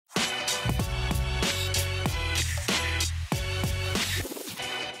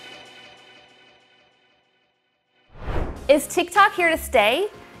Is TikTok here to stay?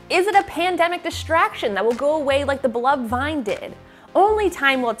 Is it a pandemic distraction that will go away like the beloved Vine did? Only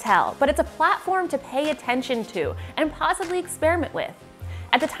time will tell, but it's a platform to pay attention to and possibly experiment with.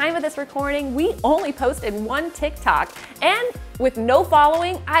 At the time of this recording, we only posted one TikTok, and with no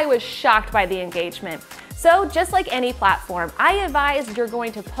following, I was shocked by the engagement. So just like any platform, I advise you're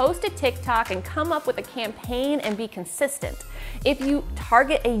going to post a TikTok and come up with a campaign and be consistent. If you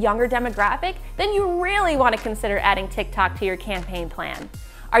target a younger demographic, then you really want to consider adding TikTok to your campaign plan.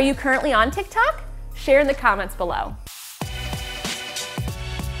 Are you currently on TikTok? Share in the comments below.